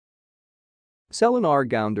Celine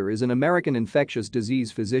Gounder is an American infectious disease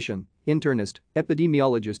physician, internist,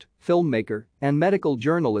 epidemiologist, filmmaker, and medical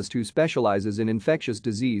journalist who specializes in infectious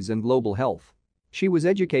disease and global health. She was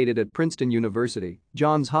educated at Princeton University,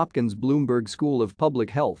 Johns Hopkins Bloomberg School of Public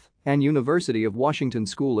Health, and University of Washington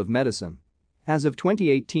School of Medicine. As of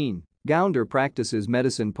 2018, Gounder practices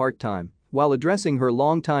medicine part-time while addressing her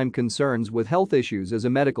long-time concerns with health issues as a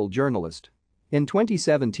medical journalist. In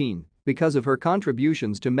 2017, because of her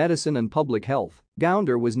contributions to medicine and public health,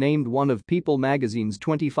 Gounder was named one of People magazine's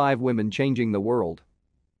 25 Women Changing the World.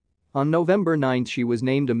 On November 9, she was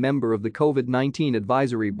named a member of the COVID-19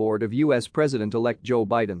 Advisory Board of U.S. President-elect Joe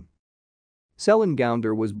Biden. Celine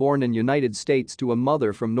Gounder was born in United States to a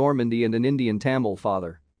mother from Normandy and an Indian Tamil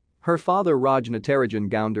father. Her father Raj Natarajan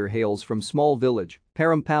Gounder hails from small village,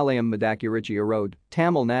 Parampalayam Madakurichi Road,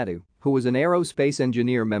 Tamil Nadu, who was an aerospace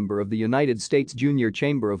engineer member of the United States Junior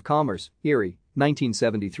Chamber of Commerce, Erie,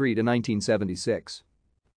 1973 to 1976.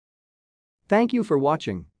 Thank you for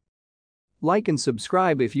watching. Like and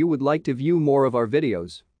subscribe if you would like to view more of our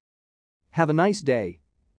videos. Have a nice day.